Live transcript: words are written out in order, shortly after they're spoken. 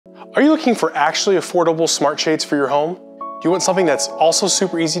Are you looking for actually affordable smart shades for your home? Do you want something that's also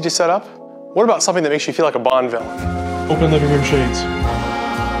super easy to set up? What about something that makes you feel like a Bond villain? Open living room shades.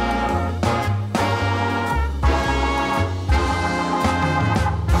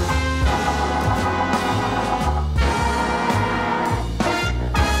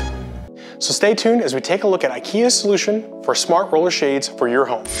 So stay tuned as we take a look at Ikea's solution for smart roller shades for your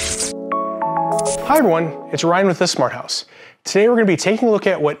home. Hi everyone, it's Ryan with This Smart House. Today we're going to be taking a look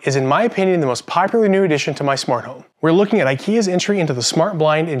at what is, in my opinion, the most popular new addition to my smart home. We're looking at Ikea's entry into the smart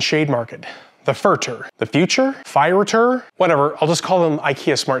blind and shade market, the Fyrtur. The future? Fyrtur? Whatever, I'll just call them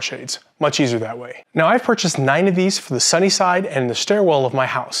Ikea smart shades. Much easier that way. Now I've purchased 9 of these for the sunny side and the stairwell of my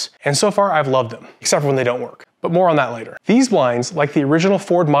house, and so far I've loved them, except for when they don't work. But more on that later. These blinds, like the original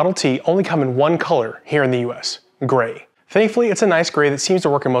Ford Model T, only come in one color here in the US, gray. Thankfully, it's a nice gray that seems to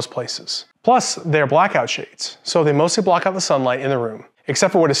work in most places. Plus, they're blackout shades, so they mostly block out the sunlight in the room,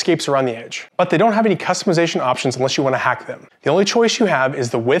 except for what escapes around the edge. But they don't have any customization options unless you want to hack them. The only choice you have is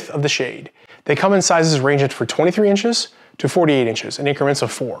the width of the shade. They come in sizes ranging from 23 inches to 48 inches in increments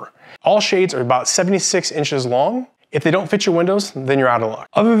of 4. All shades are about 76 inches long. If they don't fit your windows, then you're out of luck.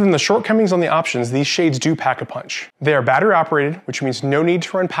 Other than the shortcomings on the options, these shades do pack a punch. They are battery operated, which means no need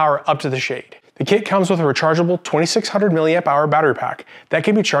to run power up to the shade. The kit comes with a rechargeable 2600 mAh battery pack that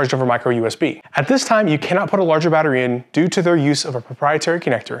can be charged over micro USB. At this time, you cannot put a larger battery in due to their use of a proprietary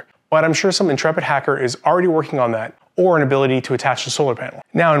connector, but I'm sure some intrepid hacker is already working on that, or an ability to attach the solar panel.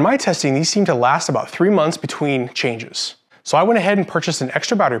 Now in my testing, these seem to last about 3 months between changes. So I went ahead and purchased an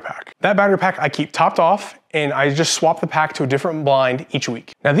extra battery pack. That battery pack I keep topped off, and I just swap the pack to a different blind each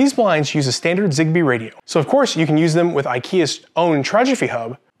week. Now these blinds use a standard Zigbee radio. So of course you can use them with Ikea's own Tragedy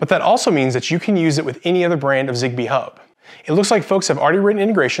hub, but that also means that you can use it with any other brand of Zigbee hub. It looks like folks have already written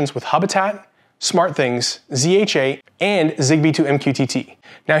integrations with Habitat, SmartThings, ZHA, and Zigbee to MQTT.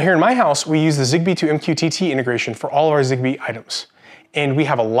 Now here in my house, we use the Zigbee to MQTT integration for all of our Zigbee items. And we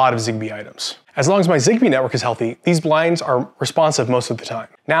have a lot of Zigbee items. As long as my Zigbee network is healthy, these blinds are responsive most of the time.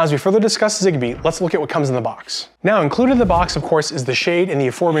 Now, as we further discuss Zigbee, let's look at what comes in the box. Now, included in the box, of course, is the shade and the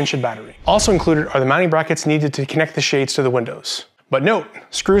aforementioned battery. Also included are the mounting brackets needed to connect the shades to the windows. But note,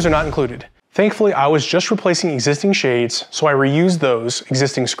 screws are not included. Thankfully, I was just replacing existing shades, so I reused those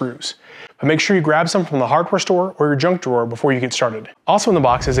existing screws. But make sure you grab some from the hardware store or your junk drawer before you get started. Also in the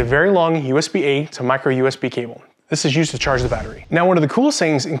box is a very long USB-A to micro USB cable. This is used to charge the battery. Now, one of the coolest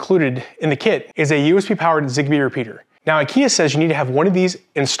things included in the kit is a USB-powered Zigbee repeater. Now, Ikea says you need to have one of these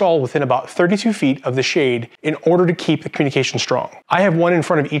installed within about 32 feet of the shade in order to keep the communication strong. I have one in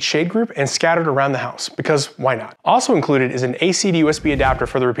front of each shade group and scattered around the house, because why not? Also included is an AC to USB adapter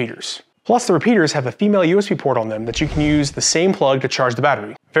for the repeaters. Plus, the repeaters have a female USB port on them that you can use the same plug to charge the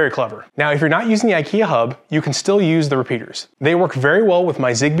battery. Very clever. Now, if you're not using the Ikea hub, you can still use the repeaters. They work very well with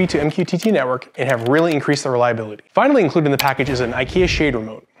my Zigbee to MQTT network and have really increased the reliability. Finally included in the package is an Ikea shade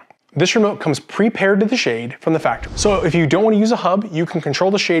remote. This remote comes pre-paired to the shade from the factory. So if you don't want to use a hub, you can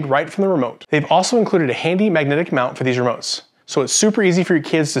control the shade right from the remote. They've also included a handy magnetic mount for these remotes, so it's super easy for your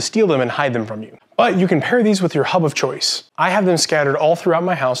kids to steal them and hide them from you. But you can pair these with your hub of choice. I have them scattered all throughout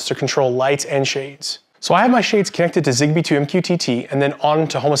my house to control lights and shades. So I have my shades connected to Zigbee to MQTT and then on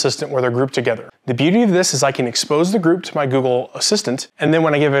to Home Assistant where they're grouped together. The beauty of this is I can expose the group to my Google Assistant, and then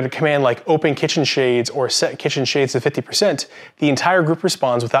when I give it a command like open kitchen shades or set kitchen shades to 50%, the entire group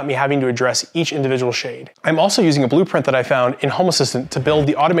responds without me having to address each individual shade. I'm also using a blueprint that I found in Home Assistant to build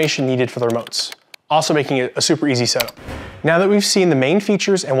the automation needed for the remotes, also making it a super easy setup. Now that we've seen the main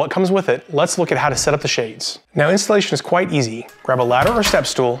features and what comes with it, let's look at how to set up the shades. Now installation is quite easy. Grab a ladder or step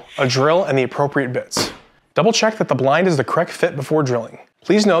stool, a drill, and the appropriate bits. Double check that the blind is the correct fit before drilling.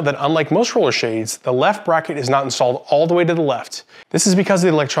 Please note that unlike most roller shades, the left bracket is not installed all the way to the left. This is because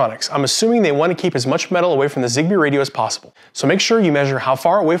of the electronics. I'm assuming they want to keep as much metal away from the Zigbee radio as possible. So make sure you measure how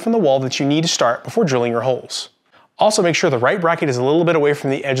far away from the wall that you need to start before drilling your holes. Also make sure the right bracket is a little bit away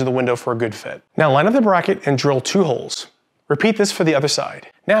from the edge of the window for a good fit. Now line up the bracket and drill 2 holes. Repeat this for the other side.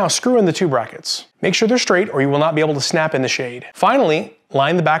 Now screw in the 2 brackets. Make sure they're straight or you will not be able to snap in the shade. Finally,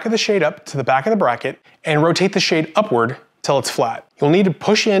 line the back of the shade up to the back of the bracket and rotate the shade upward till it's flat. You'll need to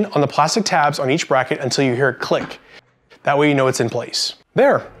push in on the plastic tabs on each bracket until you hear it click. That way you know it's in place.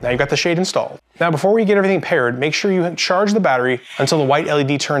 There, now you've got the shade installed. Now before we get everything paired, make sure you charge the battery until the white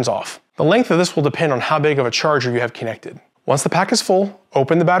LED turns off. The length of this will depend on how big of a charger you have connected. Once the pack is full,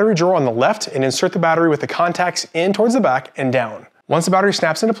 open the battery drawer on the left and insert the battery with the contacts in towards the back and down. Once the battery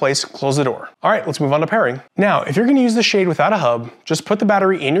snaps into place, close the door. All right, let's move on to pairing. Now, if you're gonna use the shade without a hub, just put the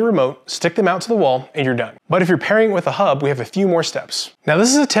battery in your remote, stick them out to the wall, and you're done. But if you're pairing it with a hub, we have a few more steps. Now,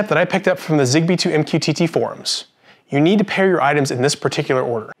 this is a tip that I picked up from the Zigbee to MQTT forums. You need to pair your items in this particular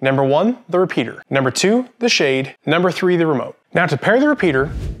order. Number 1, the repeater. Number 2, the shade. Number 3, the remote. Now to pair the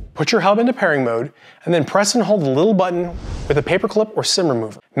repeater, put your hub into pairing mode, and then press and hold the little button with a paperclip or sim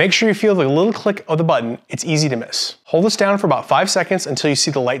remover. Make sure you feel the little click of the button, it's easy to miss. Hold this down for about 5 seconds until you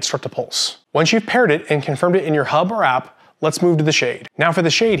see the light start to pulse. Once you've paired it and confirmed it in your hub or app, let's move to the shade. Now for the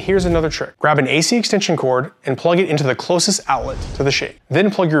shade, here's another trick. Grab an AC extension cord and plug it into the closest outlet to the shade.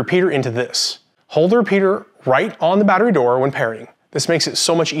 Then plug your repeater into this. Hold the repeater right on the battery door when pairing. This makes it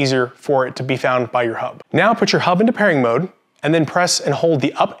so much easier for it to be found by your hub. Now put your hub into pairing mode, and then press and hold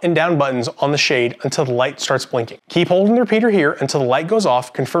the up and down buttons on the shade until the light starts blinking. Keep holding the repeater here until the light goes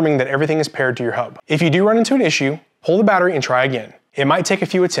off, confirming that everything is paired to your hub. If you do run into an issue, pull the battery and try again. It might take a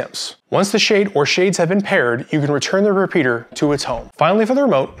few attempts. Once the shade or shades have been paired, you can return the repeater to its home. Finally, for the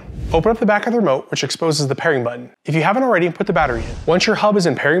remote, open up the back of the remote, which exposes the pairing button. If you haven't already, put the battery in. Once your hub is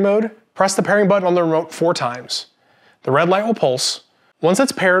in pairing mode, press the pairing button on the remote 4 times. The red light will pulse. Once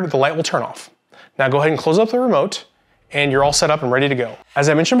it's paired, the light will turn off. Now go ahead and close up the remote, and you're all set up and ready to go. As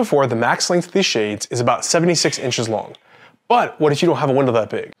I mentioned before, the max length of these shades is about 76 inches long. But what if you don't have a window that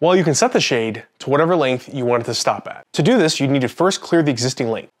big? Well, you can set the shade to whatever length you want it to stop at. To do this, you need to first clear the existing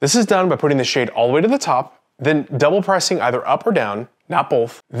length. This is done by putting the shade all the way to the top, then double pressing either up or down, not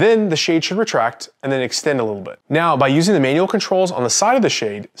both. Then the shade should retract and then extend a little bit. Now, by using the manual controls on the side of the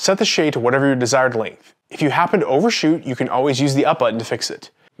shade, set the shade to whatever your desired length. If you happen to overshoot, you can always use the up button to fix it.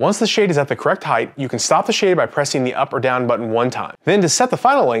 Once the shade is at the correct height, you can stop the shade by pressing the up or down button 1 time. Then to set the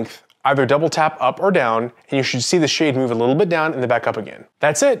final length, either double tap up or down, and you should see the shade move a little bit down and then back up again.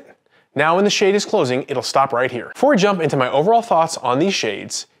 That's it. Now when the shade is closing, it'll stop right here. Before we jump into my overall thoughts on these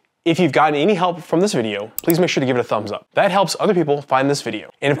shades, if you've gotten any help from this video, please make sure to give it a thumbs up. That helps other people find this video.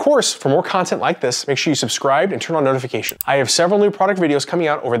 And of course, for more content like this, make sure you subscribe and turn on notifications. I have several new product videos coming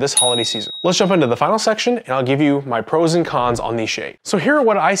out over this holiday season. Let's jump into the final section and I'll give you my pros and cons on these shades. So here are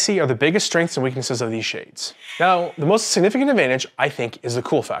what I see are the biggest strengths and weaknesses of these shades. Now, the most significant advantage, I think, is the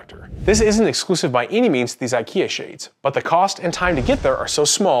cool factor. This isn't exclusive by any means to these IKEA shades, but the cost and time to get there are so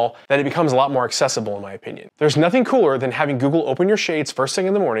small that it becomes a lot more accessible in my opinion. There's nothing cooler than having Google open your shades first thing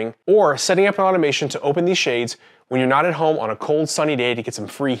in the morning, or setting up an automation to open these shades when you're not at home on a cold, sunny day to get some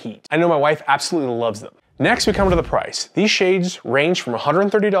free heat. I know my wife absolutely loves them. Next, we come to the price. These shades range from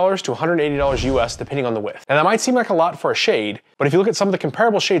 $130 to $180 US depending on the width. Now that might seem like a lot for a shade, but if you look at some of the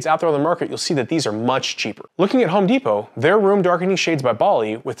comparable shades out there on the market, you'll see that these are much cheaper. Looking at Home Depot, their room darkening shades by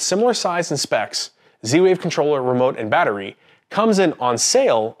Bali with similar size and specs, Z-Wave controller, remote, and battery, comes in on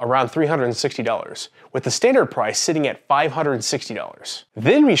sale around $360, with the standard price sitting at $560.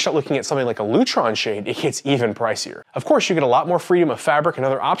 Then when you start looking at something like a Lutron shade, it gets even pricier. Of course, you get a lot more freedom of fabric and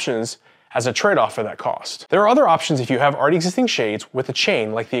other options as a trade-off for that cost. There are other options if you have already existing shades with a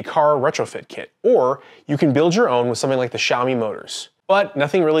chain like the Ikea retrofit kit, or you can build your own with something like the Xiaomi motors. But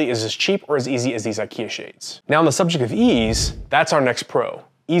nothing really is as cheap or as easy as these IKEA shades. Now on the subject of ease, that's our next pro.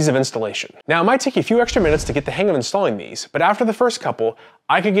 Ease of installation. Now it might take you a few extra minutes to get the hang of installing these, but after the first couple,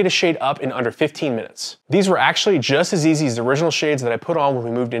 I could get a shade up in under 15 minutes. These were actually just as easy as the original shades that I put on when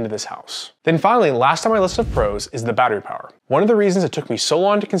we moved into this house. Then finally, last on my list of pros is the battery power. One of the reasons it took me so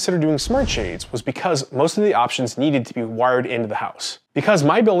long to consider doing smart shades was because most of the options needed to be wired into the house. Because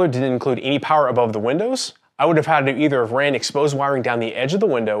my builder didn't include any power above the windows, I would have had to either have ran exposed wiring down the edge of the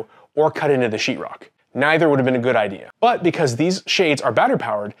window or cut into the sheetrock. Neither would have been a good idea. But because these shades are battery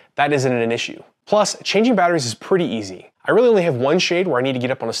powered, that isn't an issue. Plus, changing batteries is pretty easy. I really only have one shade where I need to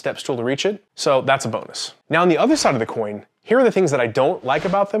get up on a step stool to reach it, so that's a bonus. Now on the other side of the coin, here are the things that I don't like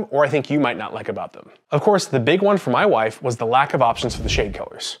about them, or I think you might not like about them. Of course, the big one for my wife was the lack of options for the shade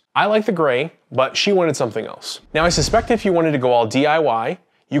colors. I like the gray, but she wanted something else. Now I suspect if you wanted to go all DIY,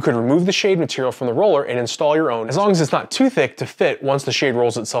 you could remove the shade material from the roller and install your own, as long as it's not too thick to fit once the shade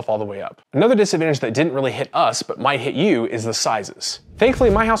rolls itself all the way up. Another disadvantage that didn't really hit us, but might hit you, is the sizes. Thankfully,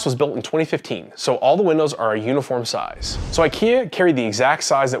 my house was built in 2015, so all the windows are a uniform size. So IKEA carried the exact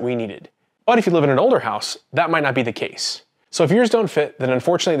size that we needed. But if you live in an older house, that might not be the case. So if yours don't fit, then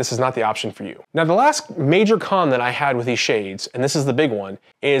unfortunately this is not the option for you. Now the last major con that I had with these shades, and this is the big one,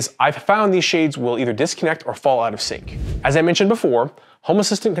 is I've found these shades will either disconnect or fall out of sync. As I mentioned before, Home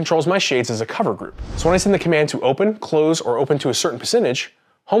Assistant controls my shades as a cover group. So when I send the command to open, close, or open to a certain percentage,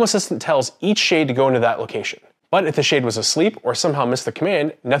 Home Assistant tells each shade to go into that location. But if the shade was asleep or somehow missed the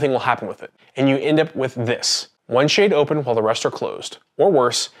command, nothing will happen with it. And you end up with this. one shade open while the rest are closed. Or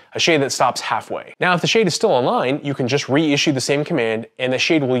worse, a shade that stops halfway. Now, if the shade is still online, you can just reissue the same command and the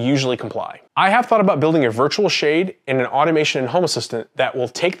shade will usually comply. I have thought about building a virtual shade and an automation in Home Assistant that will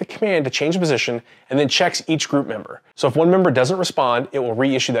take the command to change position and then checks each group member. So if one member doesn't respond, it will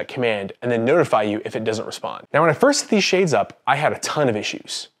reissue that command and then notify you if it doesn't respond. Now, when I first set these shades up, I had a ton of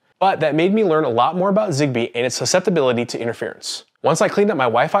issues. But that made me learn a lot more about Zigbee and its susceptibility to interference. Once I cleaned up my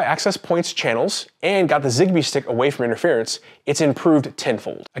Wi-Fi access points channels and got the Zigbee stick away from interference, it's improved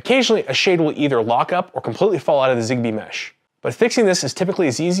tenfold. Occasionally, a shade will either lock up or completely fall out of the Zigbee mesh. But fixing this is typically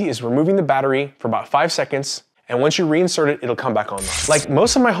as easy as removing the battery for about 5 seconds, and once you reinsert it, it'll come back online. Like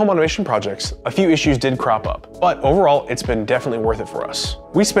most of my home automation projects, a few issues did crop up, but overall, it's been definitely worth it for us.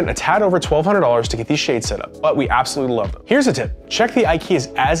 We spent a tad over $1,200 to get these shades set up, but we absolutely love them. Here's a tip, check the Ikea's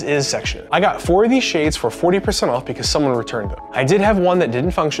as is section. I got 4 of these shades for 40% off because someone returned them. I did have one that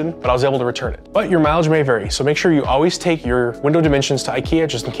didn't function, but I was able to return it. But your mileage may vary, so make sure you always take your window dimensions to Ikea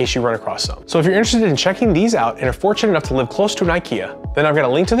just in case you run across some. So if you're interested in checking these out and are fortunate enough to live close to an Ikea, then I've got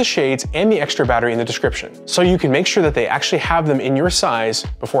a link to the shades and the extra battery in the description, so you can make sure that they actually have them in your size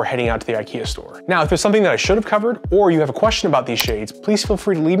before heading out to the Ikea store. Now, if there's something that I should have covered, or you have a question about these shades, please feel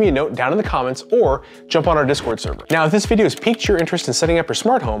free to leave me a note down in the comments or jump on our Discord server. Now, if this video has piqued your interest in setting up your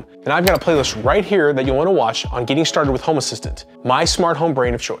smart home, then I've got a playlist right here that you'll want to watch on getting started with Home Assistant, my smart home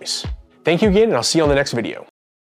brain of choice. Thank you again, and I'll see you on the next video.